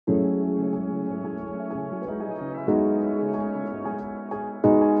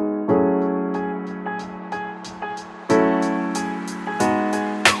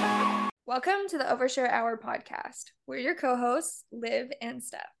Welcome to the Overshare Hour podcast. We're your co-hosts, Liv and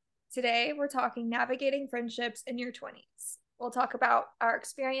Steph. Today, we're talking navigating friendships in your 20s. We'll talk about our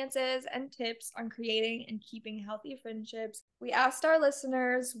experiences and tips on creating and keeping healthy friendships. We asked our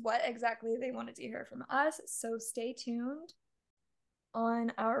listeners what exactly they wanted to hear from us, so stay tuned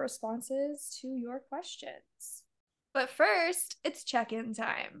on our responses to your questions. But first, it's check-in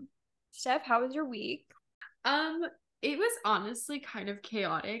time. Steph, how was your week? It was honestly kind of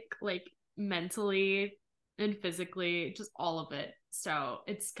chaotic, like mentally and physically, just all of it. So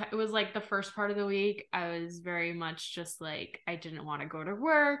it was like the first part of the week, I was very much just like, I didn't want to go to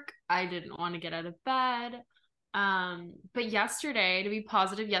work. I didn't want to get out of bed. But yesterday, to be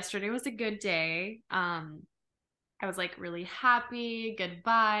positive, yesterday was a good day. I was like really happy, good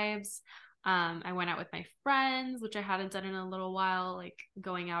vibes. I went out with my friends, which I hadn't done in a little while, like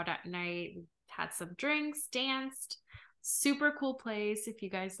going out at night, had some drinks, danced. Super cool place. If you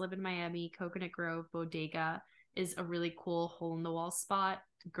guys live in Miami, Coconut Grove Bodega is a really cool hole in the wall spot.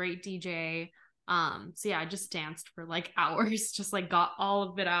 Great DJ. So yeah, I just danced for like hours, just like got all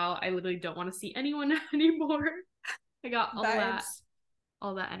of it out. I literally don't want to see anyone anymore. I got all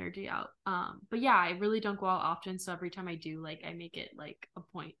that energy out. But yeah, I really don't go out often, so every time I do, like I make it like a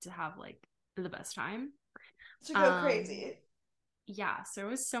point to have like the best time. To go crazy. Yeah, so it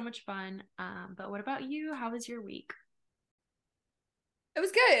was so much fun. But what about you? How was your week? It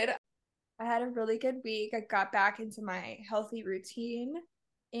was good. I had a really good week. I got back into my healthy routine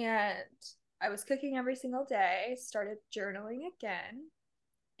and I was cooking every single day, started journaling again,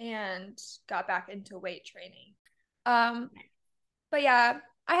 and got back into weight training. But yeah,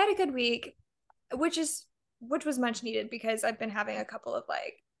 I had a good week, which was much needed because I've been having a couple of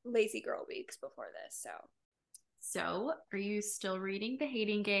like lazy girl weeks before this. So, are you still reading The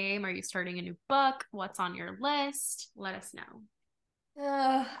Hating Game? Are you starting a new book? What's on your list? Let us know.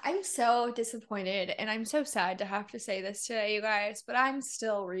 I'm so disappointed and I'm so sad to have to say this today, you guys, but I'm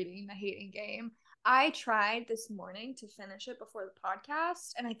still reading The Hating Game. I tried this morning to finish it before the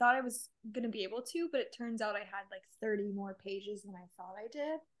podcast and I thought I was going to be able to, but it turns out I had like 30 more pages than I thought I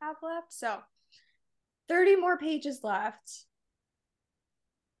did have left. So 30 more pages left.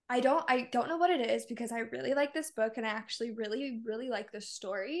 I don't know what it is because I really like this book and I actually really like the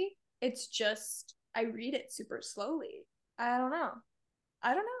story. It's just I read it super slowly. I don't know.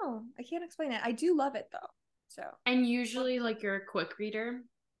 I can't explain it. I do love it though. So. And usually, like, you're a quick reader.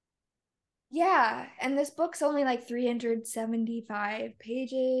 Yeah, and this book's only like 375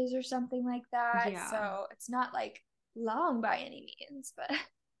 pages or something like that. Yeah. So it's not like long by any means, but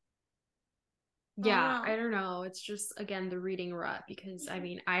Yeah, I don't know. It's just again the reading rut because I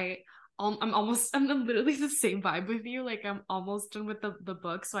mean I'm literally the same vibe with you. Like I'm almost done with the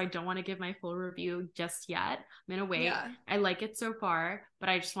book, so I don't want to give my full review just yet. I'm gonna wait. Yeah. I like it so far, but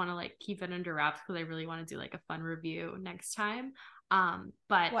I just want to like keep it under wraps because I really want to do like a fun review next time.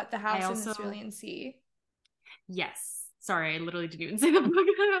 But What, The House in the Cerulean Sea? Yes. Sorry, I literally didn't even say the book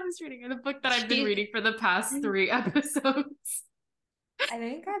that I was reading, or the book that I've been reading for the past 3 episodes. I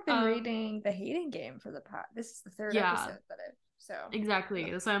think I've been reading The Hating Game for the past. This is the third episode that I've. So exactly.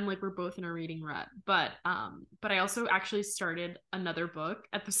 Yeah. That's why I'm like we're both in a reading rut. But I also actually started another book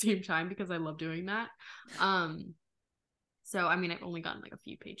at the same time because I love doing that. So I mean I've only gotten like a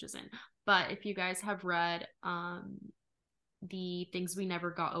few pages in. But if you guys have read the Things We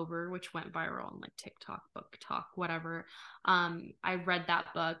Never Got Over, which went viral on like TikTok, Book Talk, whatever. I read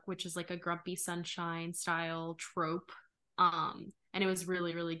that book, which is like a Grumpy Sunshine style trope. And it was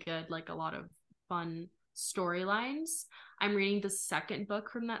really, really good, like a lot of fun storylines. I'm reading the second book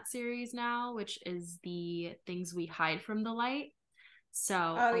from that series now, which is The Things We Hide from the Light. So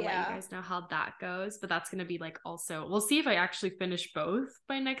I'll let you guys know how that goes. But that's gonna be like also we'll see if I actually finish both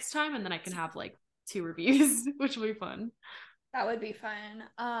by next time, and then I can have like 2 reviews, which will be fun. That would be fun.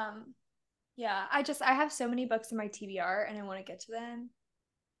 Yeah, I have so many books in my TBR and I want to get to them.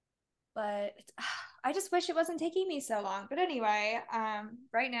 But I just wish it wasn't taking me so long. But anyway,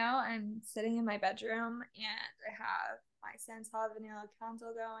 right now I'm sitting in my bedroom and I have my Sensa Vanilla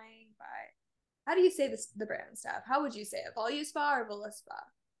candle going by, how do you say this, the brand stuff? How would you say it? Voluspa or Voluspa?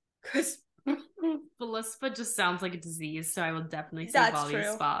 Because Voluspa just sounds like a disease, so I will definitely say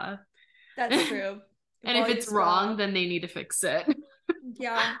Voluspa. That's true. And if it's wrong, then they need to fix it.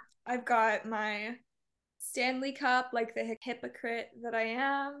 Yeah, I've got my Stanley Cup, like the hypocrite that I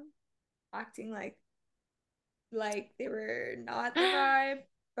am, acting like they were not the vibe.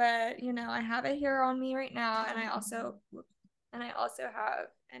 But you know, I have it here on me right now, and I also have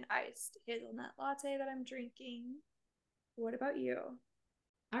an iced hazelnut latte that I'm drinking. What about you?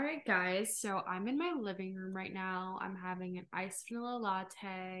 All right, guys. So I'm in my living room right now. I'm having an iced vanilla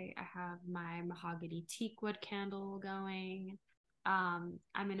latte. I have my mahogany teakwood candle going. I'm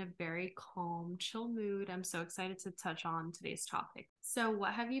in a very calm, chill mood. I'm so excited to touch on today's topic. So,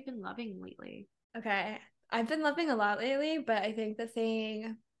 what have you been loving lately? Okay. I've been loving a lot lately, but I think the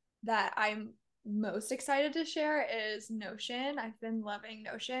thing that I'm most excited to share is Notion. I've been loving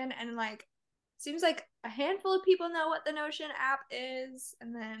Notion, and like seems like a handful of people know what the Notion app is,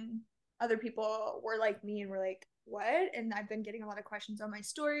 and then other people were like me and were like, "What?" And I've been getting a lot of questions on my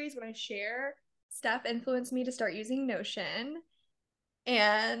stories when I share. Stuff influenced me to start using Notion.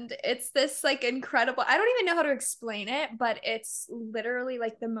 And it's this like incredible, I don't even know how to explain it, but it's literally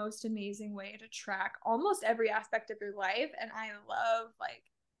like the most amazing way to track almost every aspect of your life. And I love like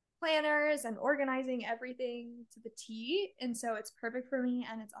planners and organizing everything to the T. And so it's perfect for me,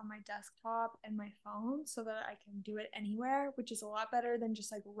 and it's on my desktop and my phone so that I can do it anywhere, which is a lot better than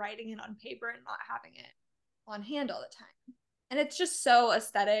just like writing it on paper and not having it on hand all the time. And it's just so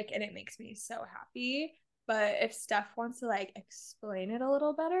aesthetic and it makes me so happy. But if Steph wants to like explain it a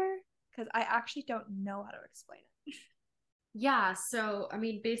little better, because I actually don't know how to explain it. Yeah, so I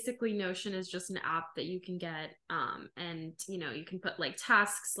mean, basically Notion is just an app that you can get, and you can put like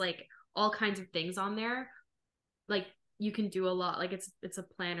tasks, like all kinds of things on there. Like you can do a lot, like it's a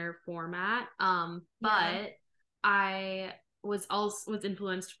planner format. Yeah. But I was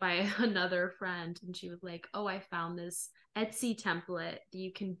influenced by another friend, and she was like, "Oh, I found this Etsy template that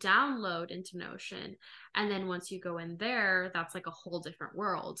you can download into Notion, and then once you go in there, that's like a whole different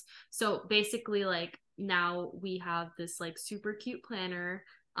world." So basically, like now we have this like super cute planner,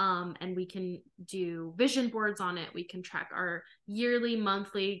 and we can do vision boards on it. We can track our yearly,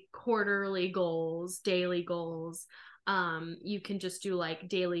 monthly, quarterly goals, daily goals. You can just do like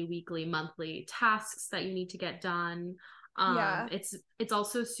daily, weekly, monthly tasks that you need to get done. Yeah. It's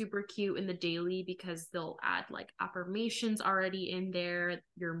also super cute in the daily because they'll add like affirmations already in there,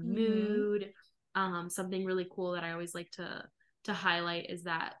 your Mm-hmm. mood. Something really cool that I always like to highlight is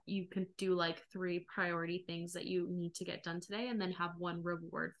that you can do like 3 priority things that you need to get done today and then have one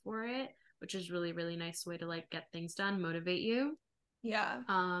reward for it, which is really, really nice way to like get things done, motivate you. Yeah.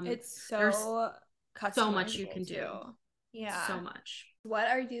 um It's there's so so much you customizable can do, too. so Yeah. much. What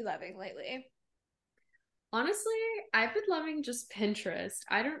are you loving lately? Honestly, I've been loving just Pinterest.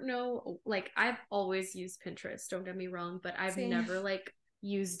 I don't know, like I've always used Pinterest, don't get me wrong, but I've Same. never like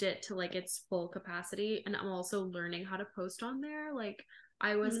used it to like its full capacity. And I'm also learning how to post on there. Like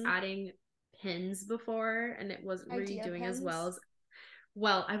I was Mm. adding pins before and it wasn't really Idea doing as well pens. as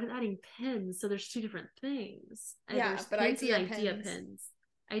well, I've been adding pins, so there's 2 different things. Yeah, There's but pins and idea idea pens pins.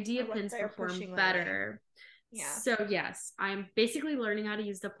 Idea are what pins they're perform pushing lately. better. Yeah. So yes, I'm basically learning how to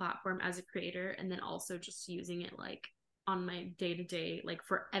use the platform as a creator and then also just using it like on my day to day, like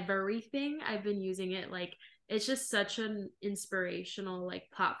for everything. I've been using it like it's just such an inspirational like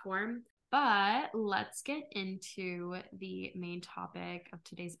platform. But let's get into the main topic of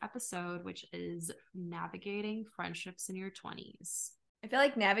today's episode, which is navigating friendships in your 20s. I feel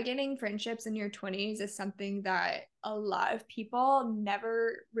like navigating friendships in your 20s is something that a lot of people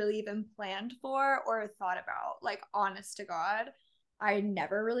never really even planned for or thought about. Like, honest to God, I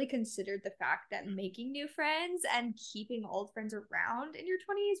never really considered the fact that making new friends and keeping old friends around in your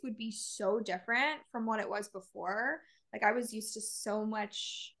 20s would be so different from what it was before. Like, I was used to so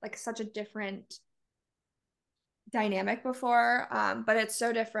much, like, such a different dynamic before, but it's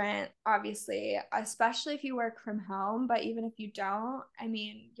so different, obviously, especially if you work from home. But even if you don't, I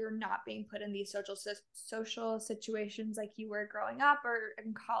mean, you're not being put in these social situations like you were growing up or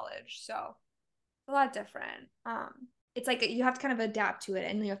in college. So a lot different. It's like you have to kind of adapt to it,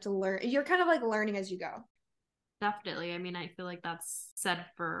 and you have to learn. You're kind of like learning as you go. Definitely. I mean, I feel like that's said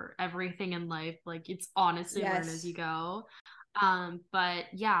for everything in life. Like it's honestly learn as Yes. you go. But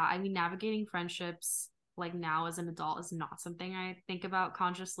yeah, I mean, navigating friendships like now as an adult is not something I think about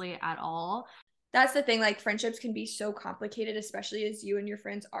consciously at all. That's the thing, like friendships can be so complicated, especially as you and your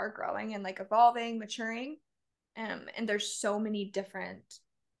friends are growing and like evolving, maturing. And there's so many different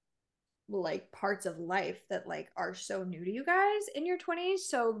like parts of life that like are so new to you guys in your 20s,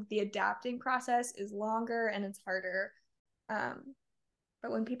 so the adapting process is longer and it's harder. Um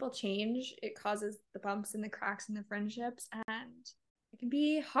but when people change, it causes the bumps and the cracks in the friendships, and it can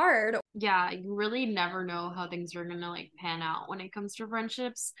be hard. Yeah, you really never know how things are gonna like pan out when it comes to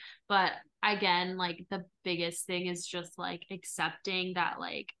friendships. But again, like the biggest thing is just like accepting that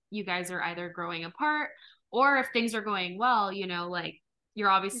like you guys are either growing apart or if things are going well, like you're You're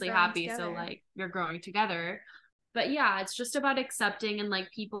obviously growing happy, so together. like you're growing together. But yeah, it's just about accepting and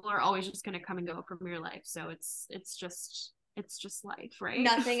like people are always just gonna come and go from your life. So it's just life, right?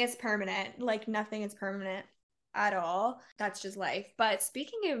 Nothing is permanent. Like, nothing is permanent at all. That's just life. But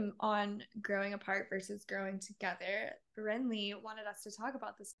speaking on growing apart versus growing together, Brinley wanted us to talk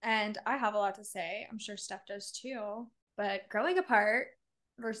about this. And I have a lot to say. I'm sure Steph does too. But growing apart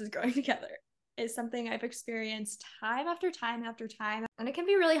versus growing together is something I've experienced time after time after time. And it can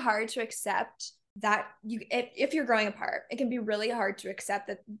be really hard to accept that if you're growing apart, it can be really hard to accept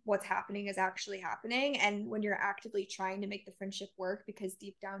that what's happening is actually happening. And when you're actively trying to make the friendship work because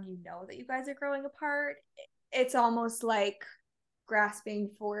deep down you know that you guys are growing apart, it's almost like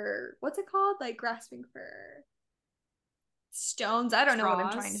grasping for, what's it called? Like grasping for stones. I don't know what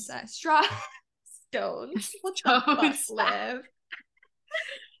I'm trying to say. Stones. What the fuck, Liv?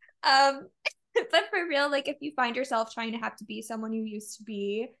 But for real, like if you find yourself trying to have to be someone you used to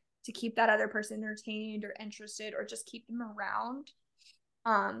be to keep that other person entertained or interested or just keep them around,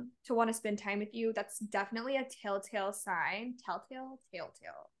 to want to spend time with you, that's definitely a telltale sign. Telltale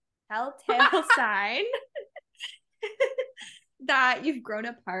sign that you've grown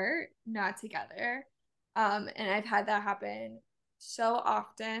apart, not together. And I've had that happen so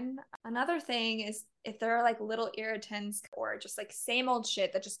often. Another thing is if there are like little irritants or just like same old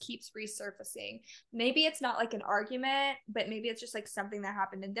shit that just keeps resurfacing. Maybe it's not like an argument, but maybe it's just like something that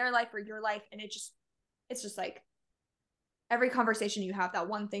happened in their life or your life, and it's just like every conversation you have, that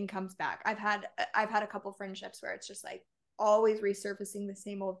one thing comes back. I've had a couple friendships where it's just like always resurfacing the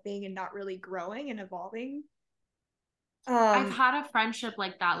same old thing and not really growing and evolving. I've had a friendship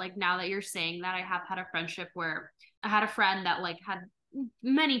like that. Like now that you're saying that, I have had a friendship where I had a friend that like had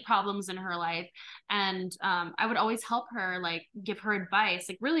many problems in her life, and I would always help her, like give her advice,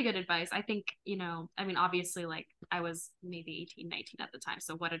 like really good advice. I think, you know, I mean, obviously like I was maybe 18, 19 at the time,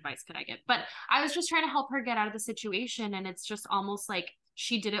 so what advice could I give? But I was just trying to help her get out of the situation, and it's just almost like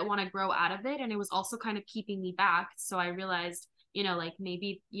she didn't want to grow out of it, and it was also kind of keeping me back. So I realized, you know, like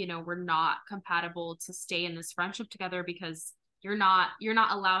maybe, you know, we're not compatible to stay in this friendship together because you're not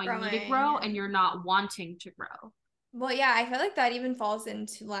allowing me to grow and you're not wanting to grow. Well, yeah, I feel like that even falls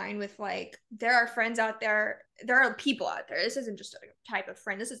into line with like there are friends out there, there are people out there. This isn't just a type of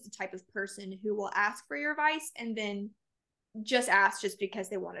friend. This is the type of person who will ask for your advice and then just ask just because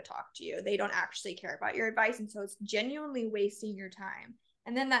they want to talk to you. They don't actually care about your advice, and so it's genuinely wasting your time.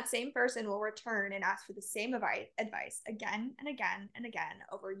 And then that same person will return and ask for the same advice again and again and again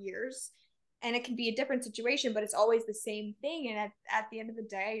over years. And it can be a different situation, but it's always the same thing. And at the end of the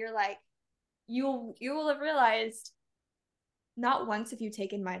day, you're like, you will have realized not once have you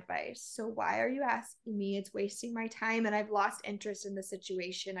taken my advice. So why are you asking me? It's wasting my time, and I've lost interest in the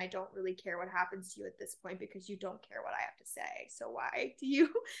situation. I don't really care what happens to you at this point because you don't care what I have to say. So why do you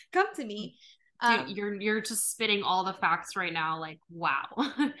come to me? Dude, you're just spitting all the facts right now. Like, wow.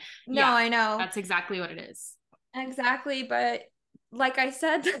 No, yeah, I know. that's exactly what it is. Exactly. But like I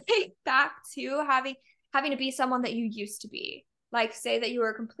said, back to having to be someone that you used to be. Like say that you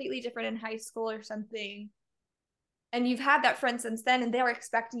were completely different in high school or something, and you've had that friend since then, and they're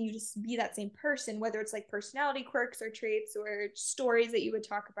expecting you to be that same person, whether it's like personality quirks or traits or stories that you would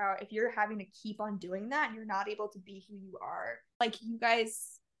talk about. If you're having to keep on doing that and you're not able to be who you are, like you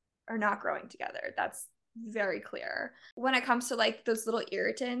guys are not growing together. That's very clear. When it comes to like those little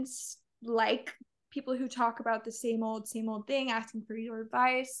irritants, like people who talk about the same old thing, asking for your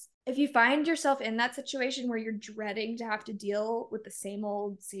advice, if you find yourself in that situation where you're dreading to have to deal with the same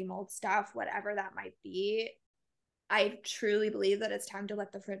old stuff, whatever that might be, I truly believe that it's time to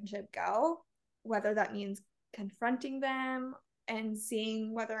let the friendship go, whether that means confronting them and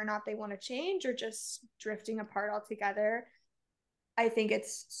seeing whether or not they want to change or just drifting apart altogether. I think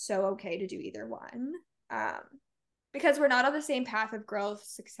it's so okay to do either one, because we're not on the same path of growth,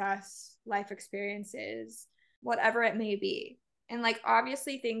 success, life experiences, whatever it may be. And like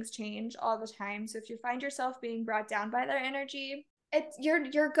obviously things change all the time. So if you find yourself being brought down by their energy,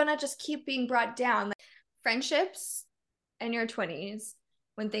 you're gonna just keep being brought down. Like, friendships in your 20s,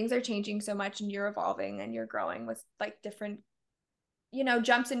 when things are changing so much and you're evolving and you're growing with like different, you know,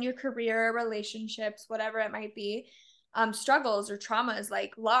 jumps in your career, relationships, whatever it might be, struggles or traumas,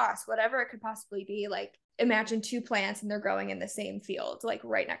 like loss, whatever it could possibly be. Like imagine two plants and they're growing in the same field, like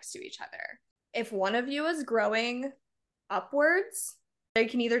right next to each other. If one of you is growing upwards, they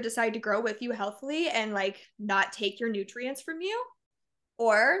can either decide to grow with you healthily and like not take your nutrients from you,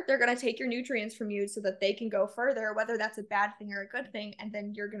 or they're going to take your nutrients from you so that they can go further, whether that's a bad thing or a good thing. And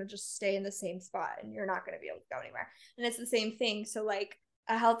then you're going to just stay in the same spot and you're not going to be able to go anywhere. And it's the same thing. So like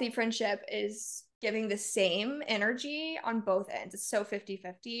a healthy friendship is giving the same energy on both ends. It's so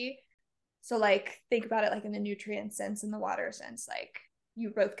 50-50. So like think about it like in the nutrient sense and the water sense. Like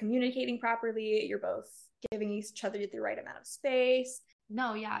you're both communicating properly, you're both giving each other the right amount of space.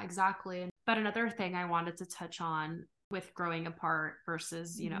 No, yeah, exactly. But another thing I wanted to touch on with growing apart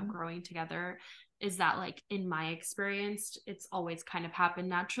versus, you know, growing together is that, like, in my experience, it's always kind of happened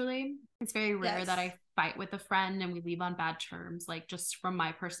naturally. It's very rare that I fight with a friend and we leave on bad terms. Like, just from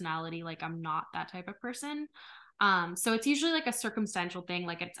my personality, like, I'm not that type of person. So it's usually like a circumstantial thing.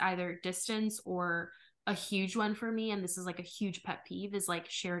 Like, it's either distance or a huge one for me. And this is like a huge pet peeve, is like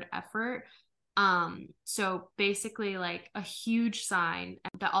shared effort. So basically, like, a huge sign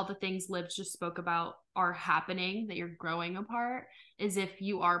that all the things Libs just spoke about are happening, that you're growing apart, is if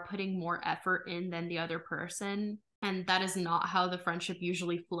you are putting more effort in than the other person. And that is not how the friendship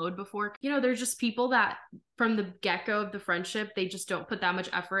usually flowed before. You know, there's just people that from the get-go of the friendship, they just don't put that much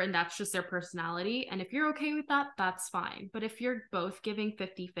effort, and that's just their personality. And if you're okay with that, that's fine. But if you're both giving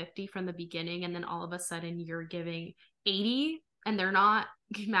 50-50 from the beginning, and then all of a sudden you're giving 80 and they're not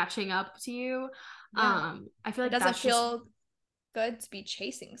matching up to you, I feel like it doesn't that's feel just good to be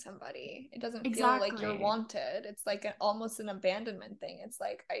chasing somebody. It doesn't feel like you're exactly. wanted. It's like almost an abandonment thing. It's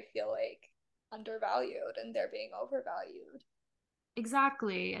like I feel like undervalued and they're being overvalued.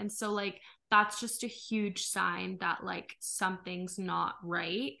 Exactly. And so, like, that's just a huge sign that, like, something's not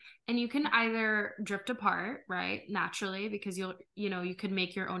right. And you can either drift apart, right, naturally, because you know, you could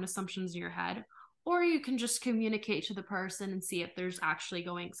make your own assumptions in your head, or you can just communicate to the person and see if there's actually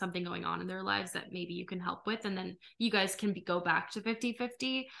something going on in their lives that maybe you can help with. And then you guys can go back to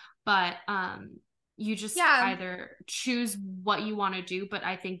 50-50. But, you just either choose what you want to do. But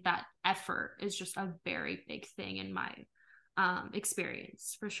I think that effort is just a very big thing in my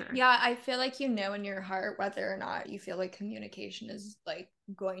experience, for sure. Yeah, I feel like you know in your heart whether or not you feel like communication is like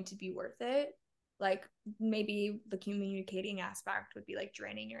going to be worth it. Like maybe the communicating aspect would be like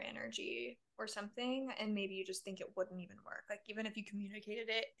draining your energy or something, and maybe you just think it wouldn't even work. Like even if you communicated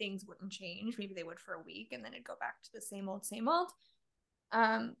it, things wouldn't change. Maybe they would for a week and then it'd go back to the same old, same old.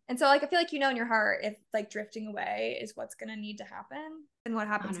 And so like I feel like you know in your heart if like drifting away is what's gonna need to happen, and what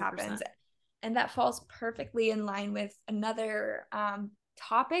happens 100%. happens. And that falls perfectly in line with another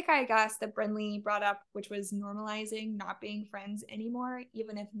topic, I guess, that Brinley brought up, which was normalizing not being friends anymore,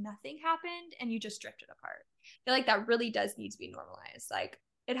 even if nothing happened and you just drifted apart. I feel like that really does need to be normalized. Like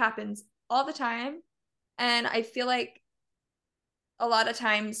it happens all the time. And I feel like a lot of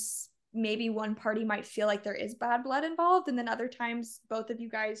times maybe one party might feel like there is bad blood involved, and then other times both of you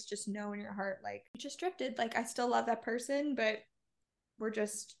guys just know in your heart like you just drifted. Like I still love that person, but we're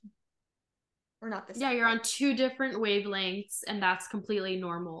not the same. Yeah, you're on two different wavelengths, and that's completely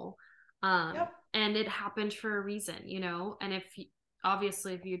normal. Yep. And it happened for a reason, you know. And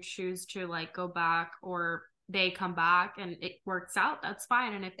obviously if you choose to, like, go back, or they come back and it works out, that's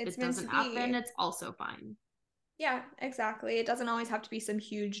fine. And if It's it meant to doesn't happen, be. it's also fine. Yeah, exactly. It doesn't always have to be some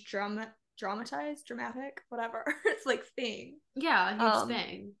huge dramatic, whatever. It's like thing. Yeah, a huge Um,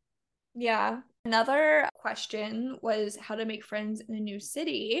 thing. yeah. Another question was how to make friends in a new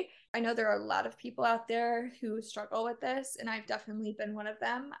city. I know there are a lot of people out there who struggle with this, and I've definitely been one of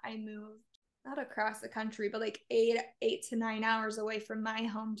them. I moved not across the country, but like 8 to 9 hours away from my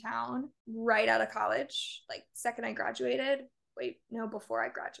hometown right out of college, like second I graduated. Wait, no, before I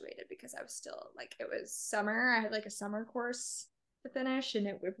graduated, because I was still like, it was summer. I had like a summer course to finish, and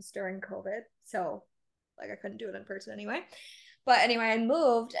it was during COVID. So like I couldn't do it in person anyway. But anyway, I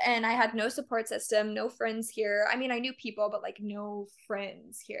moved and I had no support system, no friends here. I mean, I knew people, but like no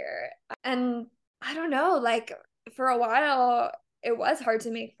friends here. And I don't know, like for a while, it was hard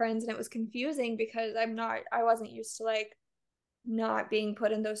to make friends and it was confusing because I wasn't used to like not being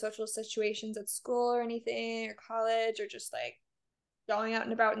put in those social situations at school or anything or college, or just like going out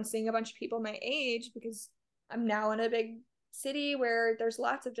and about and seeing a bunch of people my age, because I'm now in a big city where there's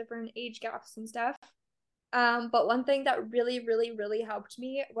lots of different age gaps and stuff. But one thing that really, really, really helped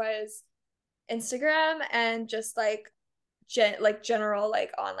me was Instagram, and just like general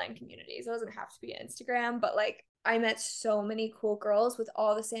like online communities. It doesn't have to be Instagram, but like I met so many cool girls with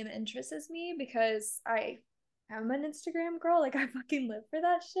all the same interests as me because I am an Instagram girl. Like I fucking live for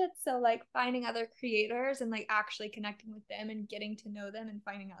that shit. So like finding other creators and like actually connecting with them and getting to know them and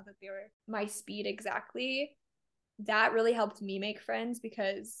finding out that they were my speed exactly, that really helped me make friends,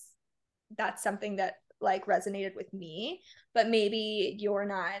 because that's something that like resonated with me. But maybe you're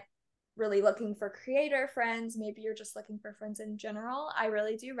not really looking for creator friends, maybe you're just looking for friends in general. I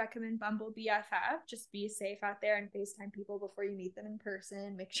really do recommend Bumble BFF. Just be safe out there and FaceTime people before you meet them in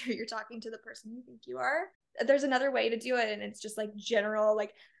person. Make sure you're talking to the person you think you are. There's another way to do it, and it's just like general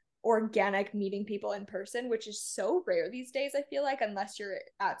like organic meeting people in person, which is so rare these days, I feel like, unless you're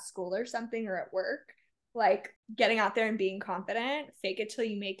at school or something or at work. like getting out there and being confident, fake it till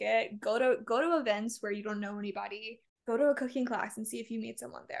you make it. Go to events where you don't know anybody. Go to a cooking class and see if you meet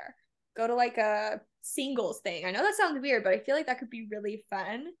someone there. Go to like a singles thing. I know that sounds weird, but I feel like that could be really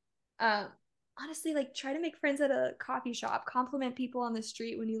fun. Um, Honestly, like try to make friends at a coffee shop. Compliment people on the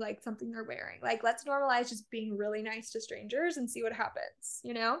street when you like something they're wearing. Like let's normalize just being really nice to strangers and see what happens,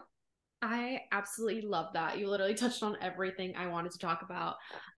 you know? I absolutely love that. You literally touched on everything I wanted to talk about.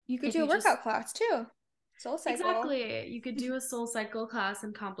 You could If do a you just workout class too. Soul cycle. exactly, you could do a soul cycle class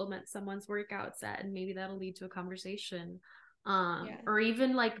and compliment someone's workout set, and maybe that'll lead to a conversation. Yeah. Or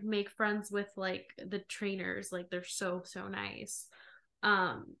even like make friends with like the trainers, like they're so nice.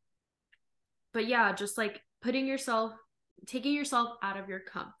 Um, but yeah, just like taking yourself out of your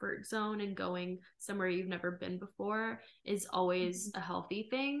comfort zone and going somewhere you've never been before is always a healthy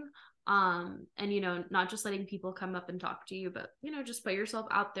thing. And not just letting people come up and talk to you, but just put yourself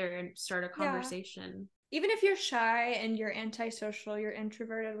out there and start a Yeah. conversation. Even if you're shy and you're antisocial, you're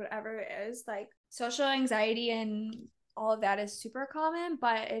introverted, whatever it is, like social anxiety and all of that is super common,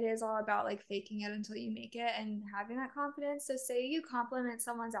 but it is all about like faking it until you make it and having that confidence. So say you compliment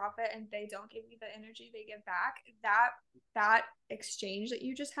someone's outfit and they don't give you the energy they give back, that exchange that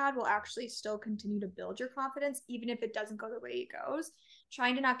you just had will actually still continue to build your confidence, even if it doesn't go the way it goes.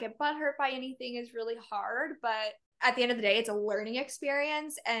 Trying to not get butthurt by anything is really hard, but at the end of the day, it's a learning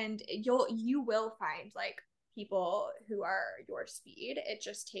experience, and you will find like people who are your speed. It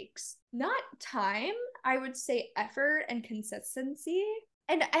just takes not time, I would say effort and consistency,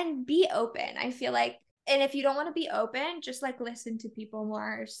 and be open. I feel like, and if you don't want to be open, just like listen to people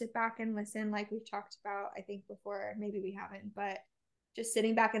more, sit back and listen, like we've talked about I think before. Maybe we haven't, but just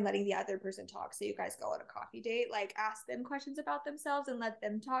sitting back and letting the other person talk. So you guys go on a coffee date, like ask them questions about themselves and let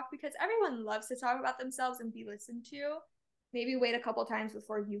them talk, because everyone loves to talk about themselves and be listened to. Maybe wait a couple times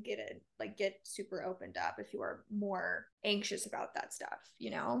before you get super opened up if you are more anxious about that stuff.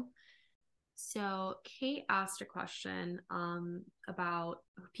 So Kate asked a question about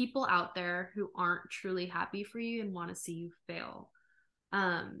people out there who aren't truly happy for you and want to see you fail.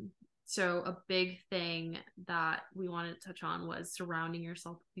 So a big thing that we wanted to touch on was surrounding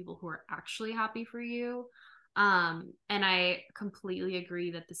yourself with people who are actually happy for you. And I completely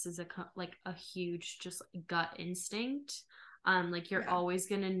agree that this is a huge just gut instinct. Like you're Yeah. always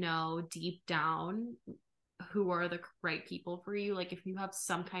gonna know deep down who are the right people for you. Like if you have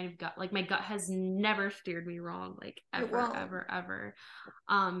some kind of gut, like my gut has never steered me wrong, like It ever, won't. ever.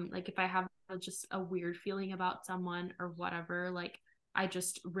 Like if I have just a weird feeling about someone or whatever, like I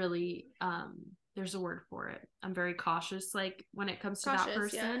just really there's a word for it. I'm very cautious like when it comes to that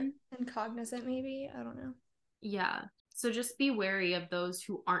Cautious, yeah. person. And cognizant, maybe. I don't know. Yeah. So just be wary of those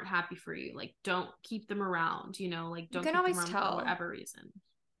who aren't happy for you. Like don't keep them around, like You don't can keep them always around for tell. whatever reason.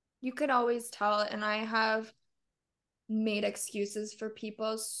 You can always tell. And I have made excuses for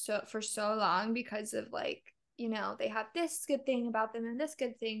people for so long because of like they have this good thing about them and this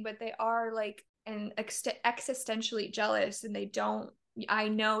good thing, but they are like existentially jealous, and they don't. I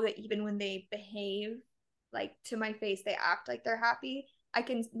know that even when they behave like to my face, they act like they're happy. I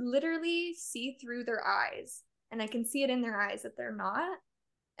can literally see through their eyes, and I can see it in their eyes that they're not.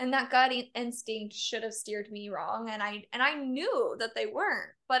 And that gut instinct should have steered me wrong, and I knew that they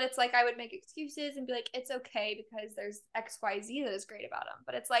weren't, but it's like I would make excuses and be like it's okay because there's XYZ that is great about them.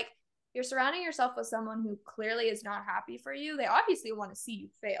 But it's like you're surrounding yourself with someone who clearly is not happy for you. They obviously want to see you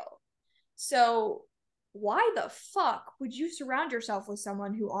fail. So why the fuck would you surround yourself with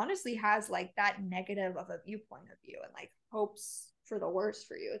someone who honestly has like that negative of a viewpoint of you and like hopes for the worst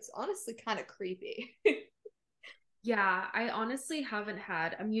for you? It's honestly kind of creepy. Yeah, I honestly haven't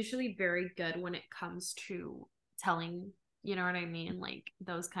had. I'm usually very good when it comes to telling, you know what I mean? Like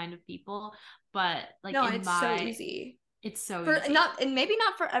those kind of people. But like No, it's so easy. it's so For easy. not, and maybe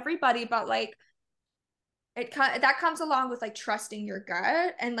not for everybody, but like that comes along with like trusting your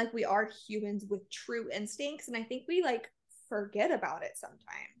gut, and like we are humans with true instincts, and I think we like forget about it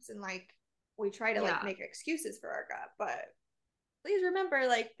sometimes, and like we try to like Yeah. make excuses for our gut, but please remember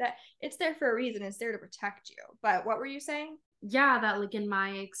like that it's there for a reason. It's there to protect you. But what were you saying? Yeah, that like in my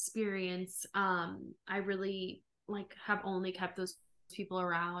experience, I really like have only kept those people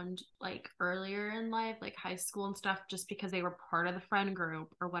around like earlier in life, like high school and stuff, just because they were part of the friend group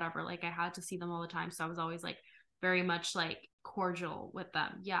or whatever. Like I had to see them all the time. So I was always like very much like cordial with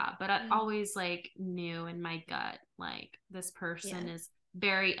them. Yeah. But I Mm, always like knew in my gut, like this person yeah. is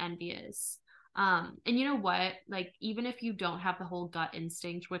very envious. And you know what? Like even if you don't have the whole gut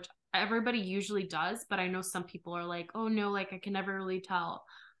instinct, which everybody usually does, but I know some people are like, oh no, like I can never really tell.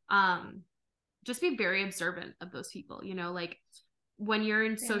 Um, just be very observant of those people, like when you're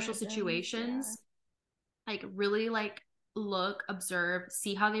in social Mannerisms, yeah. situations, like really like look, observe,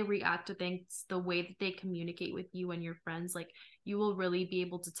 see how they react to things, the way that they communicate with you and your friends, like you will really be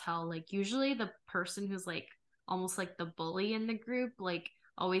able to tell. Like usually the person who's like almost like the bully in the group, like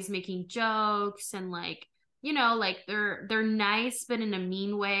always making jokes and like, you know, like they're nice but in a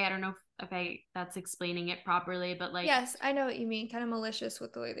mean way. I don't know if I that's explaining it properly, but like Yes, I know what you mean. Kind of malicious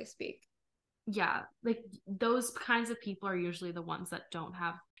with the way they speak. yeah, like those kinds of people are usually the ones that don't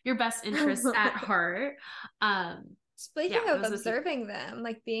have your best interests at heart. Speaking Yeah, of those are the people. observing them,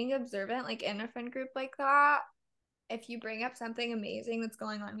 like being observant, like in a friend group like that, if you bring up something amazing that's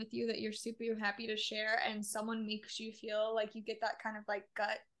going on with you that you're super happy to share and someone makes you feel like you get that kind of like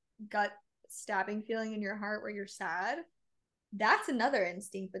gut stabbing feeling in your heart where you're sad, that's another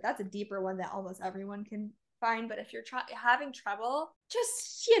instinct, but that's a deeper one that almost everyone can find. But if you're having trouble,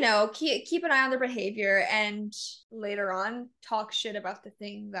 just keep an eye on their behavior and later on talk shit about the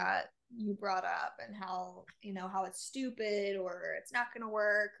thing that you brought up and how it's stupid or it's not gonna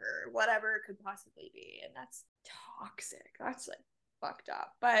work or whatever it could possibly be. And that's toxic. That's like fucked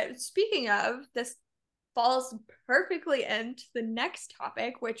up. But speaking of, this falls perfectly into the next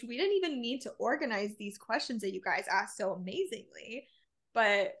topic, which we didn't even need to organize these questions that you guys asked so amazingly,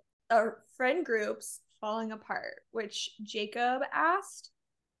 but our friend groups falling apart, which Jacob asked.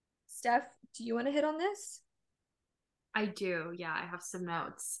 Steph, do you want to hit on this? I do. Yeah, I have some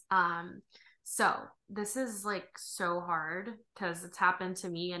notes. So this is like so hard because it's happened to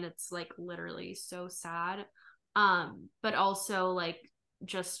me and it's like literally so sad. But also like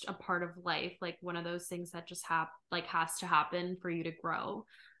just a part of life, like one of those things that just has to happen for you to grow.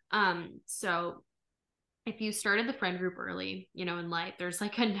 So if you started the friend group early, you know, in life, there's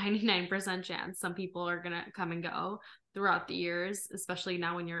like a 99% chance some people are gonna come and go throughout the years, especially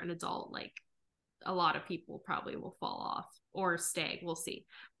now when you're an adult. Like a lot of people probably will fall off or stay. We'll see.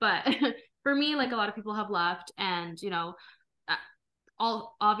 But for me, like a lot of people have left, and you know,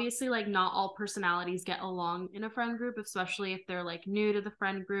 all obviously like not all personalities get along in a friend group, especially if they're like new to the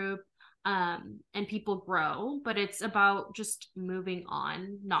friend group. And people grow, but it's about just moving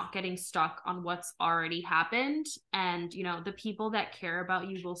on, not getting stuck on what's already happened. And you know, the people that care about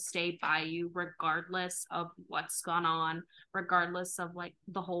you will stay by you regardless of what's gone on, regardless of like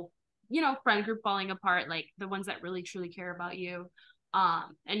the whole, you know, friend group falling apart. Like the ones that really truly care about you,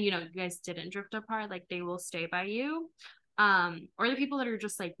 and you know, you guys didn't drift apart, like they will stay by you. Or the people that are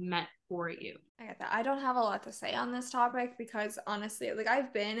just like meant for you. I get that. I don't have a lot to say on this topic because honestly, like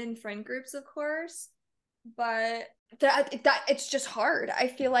I've been in friend groups, of course, but that it's just hard. I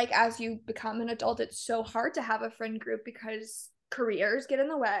feel like as you become an adult, it's so hard to have a friend group because careers get in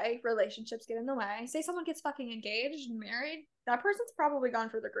the way, relationships get in the way. Say someone gets fucking engaged and married, that person's probably gone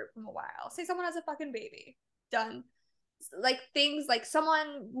for the group from a while. Say someone has a fucking baby, done. Like things like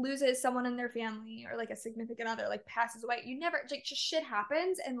someone loses someone in their family or like a significant other like passes away, you never like just shit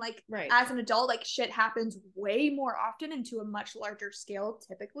happens. And like Right. as an adult, like shit happens way more often and to a much larger scale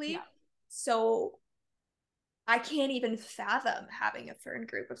typically. Yeah. So I can't even fathom having a friend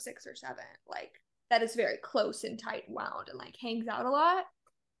group of 6 or 7 like that is very close and tight wound and like hangs out a lot.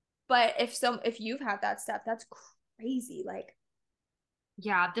 But if you've had that stuff, that's crazy. Like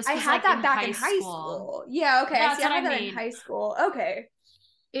Yeah, this I was had like in that back high in high school. school. Yeah, okay. That's See, I what I had that in mean. high school. Okay.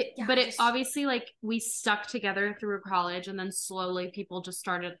 Yeah, But I it just obviously like we stuck together through college, and then slowly people just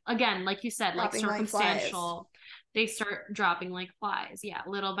started again, like you said, like dropping like flies. circumstantial. They start dropping like flies. Yeah,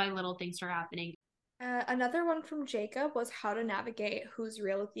 little by little things start happening. Another one from Jacob was how to navigate who's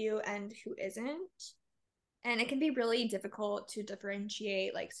real with you and who isn't. And it can be really difficult to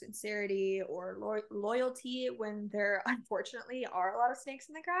differentiate like sincerity or loyalty when there unfortunately are a lot of snakes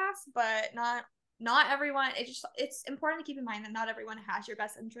in the grass, but not everyone. It's important to keep in mind that not everyone has your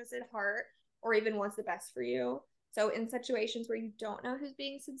best interest at heart or even wants the best for you. So in situations where you don't know who's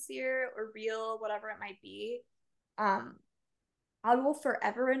being sincere or real, whatever it might be, um, I will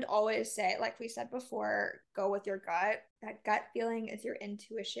forever and always say, like we said before, go with your gut. That gut feeling is your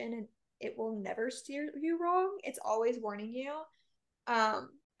intuition and it will never steer you wrong. It's always warning you.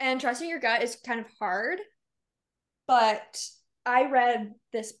 And trusting your gut is kind of hard, but I read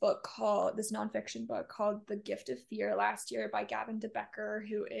this nonfiction book called The Gift of Fear last year by Gavin DeBecker,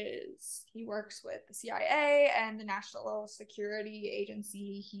 he works with the CIA and the National Security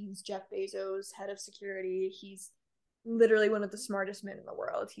Agency. He's Jeff Bezos' head of security. He's literally one of the smartest men in the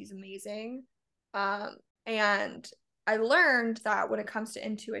world. He's amazing. And I learned that when it comes to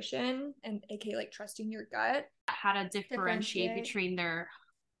intuition and aka like trusting your gut, How to differentiate between their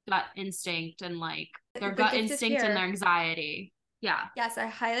gut instinct and like their the gut gift of instinct and their fear. anxiety. Yeah. Yes, I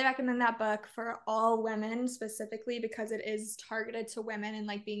highly recommend that book for all women specifically because it is targeted to women and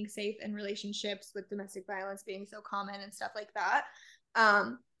like being safe in relationships with domestic violence being so common and stuff like that.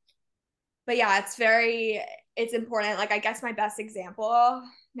 Um, but yeah, it's important. Like, I guess my best example,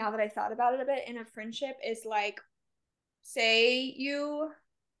 now that I thought about it a bit, in a friendship is like, say you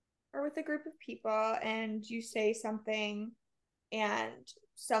are with a group of people and you say something and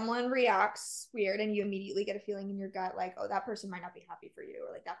someone reacts weird and you immediately get a feeling in your gut like, oh, that person might not be happy for you,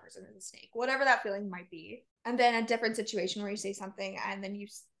 or like that person is a snake, whatever that feeling might be. And then a different situation where you say something and then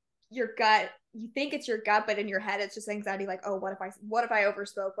your gut, you think it's your gut, but in your head it's just anxiety like, oh, what if I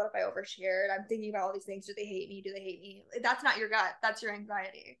overspoke, what if I overshared, I'm thinking about all these things, do they hate me, that's not your gut, that's your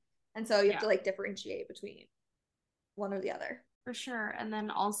anxiety. And so you have to like differentiate between one or the other. For sure. And then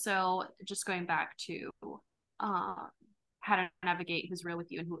also just going back to how to navigate who's real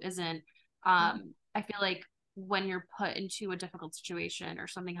with you and who isn't. I feel like when you're put into a difficult situation or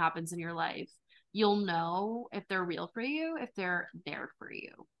something happens in your life, you'll know if they're real for you, if they're there for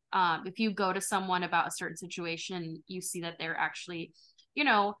you. If you go to someone about a certain situation, you see that they're actually, you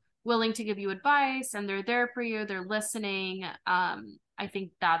know, willing to give you advice and they're there for you, they're listening. I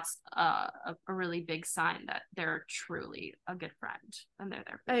think that's a really big sign that they're truly a good friend and they're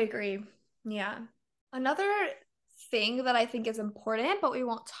there for I you. agree. Yeah. Another thing that I think is important, but we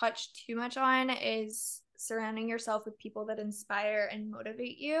won't touch too much on, is surrounding yourself with people that inspire and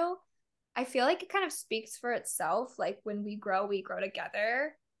motivate you. I feel like it kind of speaks for itself. Like, when we grow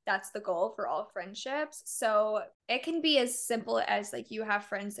together. That's the goal for all friendships. So it can be as simple as like you have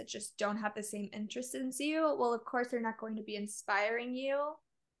friends that just don't have the same interests as you. Well, of course, they're not going to be inspiring you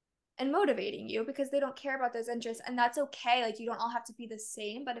and motivating you because they don't care about those interests, and that's okay. Like, you don't all have to be the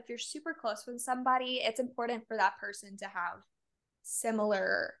same, but if you're super close with somebody, it's important for that person to have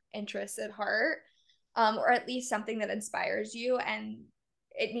similar interests at heart, or at least something that inspires you. And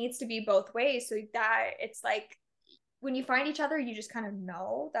it needs to be both ways, so that it's like when you find each other, you just kind of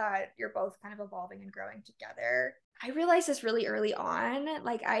know that you're both kind of evolving and growing together. I realized this really early on.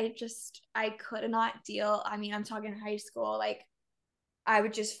 Like, I could not deal. I mean, I'm talking high school. Like, I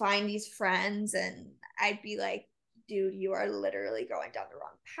would just find these friends and I'd be like, dude, you are literally going down the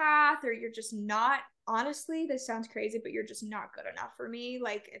wrong path, or you're just not, honestly, this sounds crazy, but you're just not good enough for me.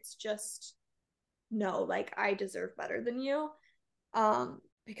 Like, it's just, no, like, I deserve better than you.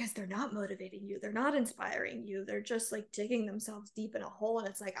 Because they're not motivating you, they're not inspiring you, they're just like digging themselves deep in a hole. And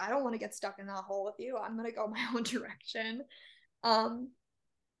it's like, I don't want to get stuck in that hole with you. I'm going to go my own direction. Um,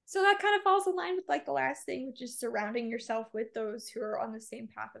 so that kind of falls in line with like the last thing, which is surrounding yourself with those who are on the same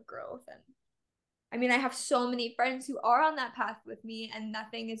path of growth. And I mean, I have so many friends who are on that path with me, and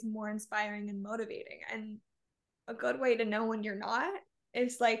nothing is more inspiring and motivating. And a good way to know when you're not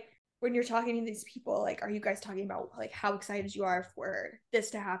is like when you're talking to these people, like, are you guys talking about like how excited you are for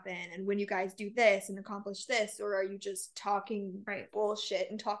this to happen and when you guys do this and accomplish this, or are you just talking bullshit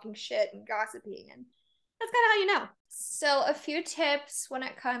and talking shit and gossiping? And that's kind of how you know. So, a few tips when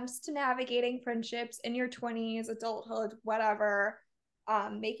it comes to navigating friendships in your 20s, adulthood, whatever.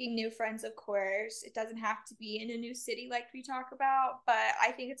 Making new friends, of course. It doesn't have to be in a new city like we talk about, but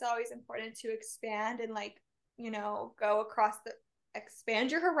I think it's always important to expand and like, go across expand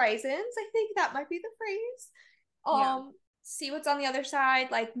your horizons. I think that might be the phrase. Yeah. See what's on the other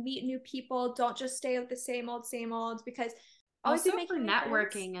side, like meet new people. Don't just stay with the same old, because always be Also for making new friends.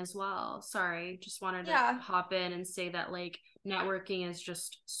 networking as well. Sorry, just wanted to Yeah. hop in and say that like networking is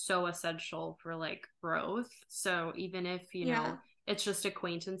just so essential for like growth. So even if, Yeah. it's just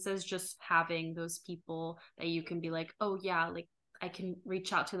acquaintances, just having those people that you can be like, oh yeah, like I can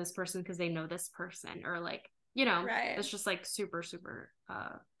reach out to this person because they know this person, or like, Right. it's just like super, super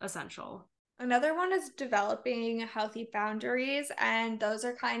essential. Another one is developing healthy boundaries, and those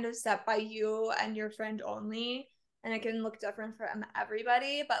are kind of set by you and your friend only. And it can look different for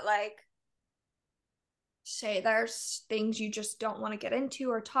everybody, but like, say there's things you just don't want to get into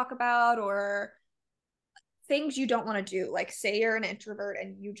or talk about, or things you don't want to do. Like, say you're an introvert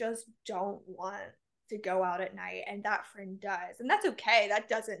and you just don't want to go out at night, and that friend does. And that's okay. That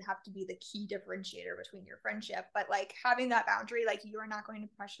doesn't have to be the key differentiator between your friendship. But like, having that boundary, like, you are not going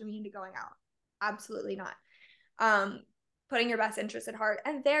to pressure me into going out. Absolutely not. Um, Putting your best interest at heart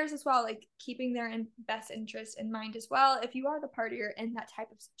and theirs as well, like keeping their best interest in mind as well if you are the partier in that type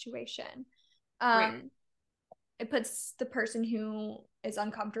of situation. Right. It puts the person who is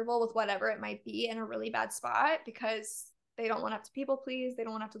uncomfortable with whatever it might be in a really bad spot, because they don't want to have to people please, they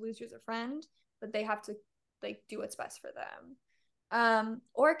don't want to have to lose you as a friend, but they have to like do what's best for them.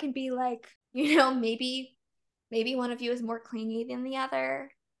 Or it can be like, maybe one of you is more clingy than the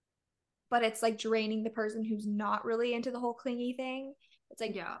other. but it's like draining the person who's not really into the whole clingy thing. It's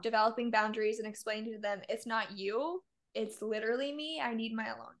like developing boundaries and explaining to them it's not you, it's literally me. I need my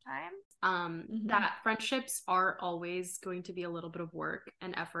alone time. That friendships are always going to be a little bit of work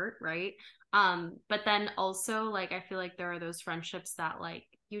and effort, right? But then also, like, I feel like there are those friendships that, like,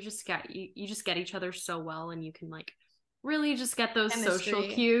 you just get each other so well, and you can, like, really just get those social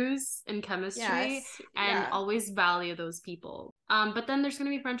cues and chemistry, and always value those people. But then there's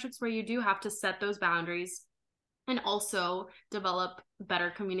going to be friendships where you do have to set those boundaries and also develop better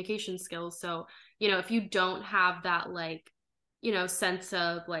communication skills. So, if you don't have that, like, sense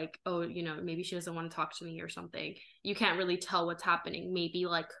of like, oh, maybe she doesn't want to talk to me or something, you can't really tell what's happening. Maybe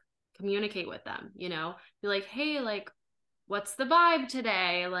like communicate with them, be like, hey, like, what's the vibe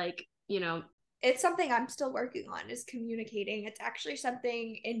today? Like, it's something I'm still working on, is communicating. It's actually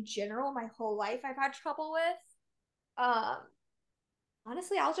something in general my whole life I've had trouble with.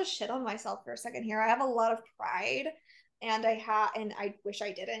 Honestly, I'll just shit on myself for a second here. I have a lot of pride, and I wish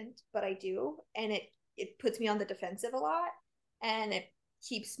I didn't, but I do, and it puts me on the defensive a lot, and it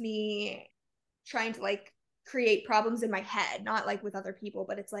keeps me trying to like create problems in my head, not like with other people,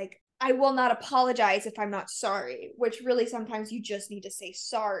 but it's like I will not apologize if I'm not sorry, which really sometimes you just need to say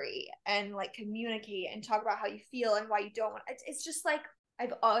sorry and like communicate and talk about how you feel and why you don't want. It's just like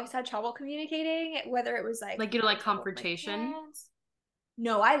I've always had trouble communicating, whether it was like you like confrontation.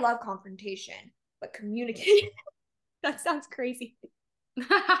 No, I love confrontation, but communicating, that sounds crazy.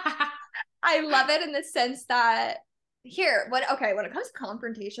 I love it in the sense that when it comes to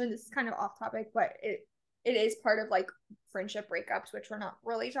confrontation, this is kind of off topic, but it is part of like friendship breakups, which we're not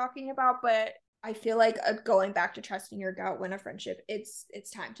really talking about, but I feel like going back to trusting your gut when a friendship, it's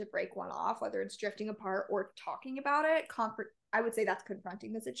time to break one off, whether it's drifting apart or talking about it. I would say that's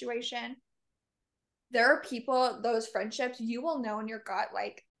confronting the situation. There are people, those friendships, you will know in your gut,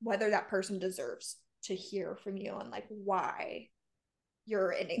 like, whether that person deserves to hear from you and like why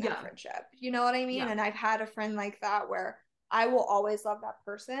you're ending that friendship. You know what I mean? Yeah. And I've had a friend like that where I will always love that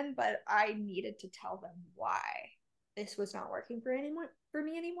person, but I needed to tell them why this was not working for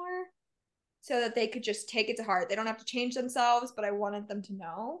me anymore, so that they could just take it to heart. They don't have to change themselves, but I wanted them to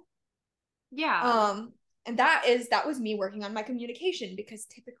know. Yeah. And that was me working on my communication, because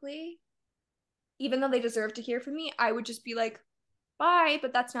typically, even though they deserve to hear from me, I would just be like, bye,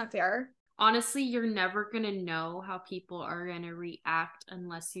 but that's not fair. Honestly, you're never going to know how people are going to react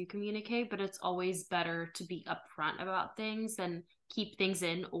unless you communicate, but it's always better to be upfront about things than keep things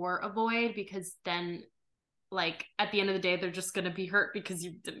in or avoid, because then, like, at the end of the day, they're just going to be hurt because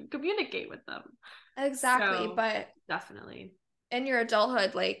you didn't communicate with them. Exactly, so, but definitely. In your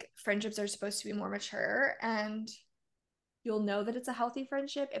adulthood, like, friendships are supposed to be more mature, and you'll know that it's a healthy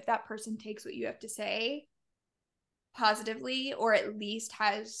friendship if that person takes what you have to say positively, or at least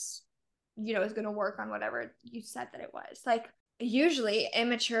has, is going to work on whatever you said that it was. Like, usually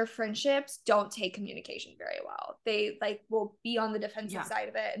immature friendships don't take communication very well. They like will be on the defensive side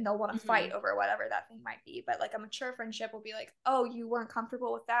of it, and they'll want to fight over whatever that thing might be. But like a mature friendship will be like, oh, you weren't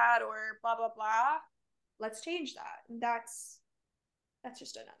comfortable with that, or blah, blah, blah. Let's change that. And that's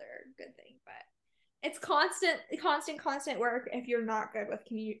just another good thing. But it's constant work if you're not good with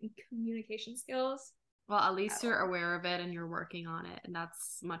communication skills. Well, at least you're aware of it and you're working on it, and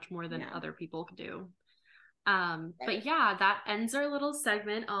that's much more than other people can do. Right. But yeah, that ends our little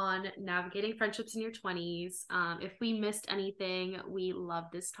segment on navigating friendships in your 20s. If we missed anything, we love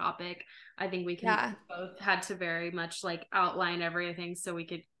this topic. I think we can both had to very much like outline everything so we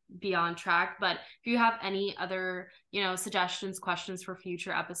could be on track. But if you have any other, suggestions, questions for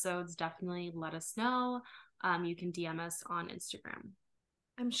future episodes, definitely let us know. You can DM us on Instagram.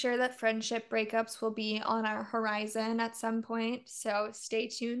 I'm sure that friendship breakups will be on our horizon at some point, so stay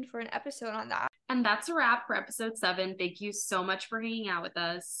tuned for an episode on that. And that's a wrap for episode 7. Thank you so much for hanging out with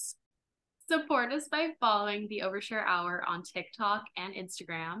us. Support us by following the Overshare Hour on TikTok and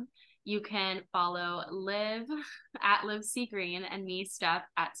Instagram. You can follow Liv at Liv C. Green and me, Steph,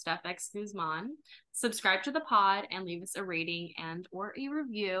 at Steph X Guzman. Subscribe to the pod and leave us a rating and or a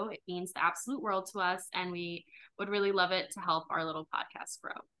review. It means the absolute world to us, and we would really love it to help our little podcast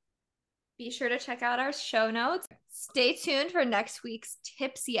grow. Be sure to check out our show notes. Stay tuned for next week's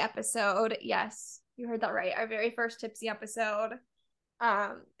tipsy episode. Yes, you heard that right. Our very first tipsy episode.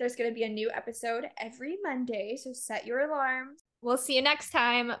 There's going to be a new episode every Monday, so set your alarms. We'll see you next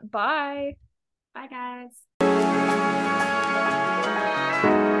time. Bye. Bye, guys.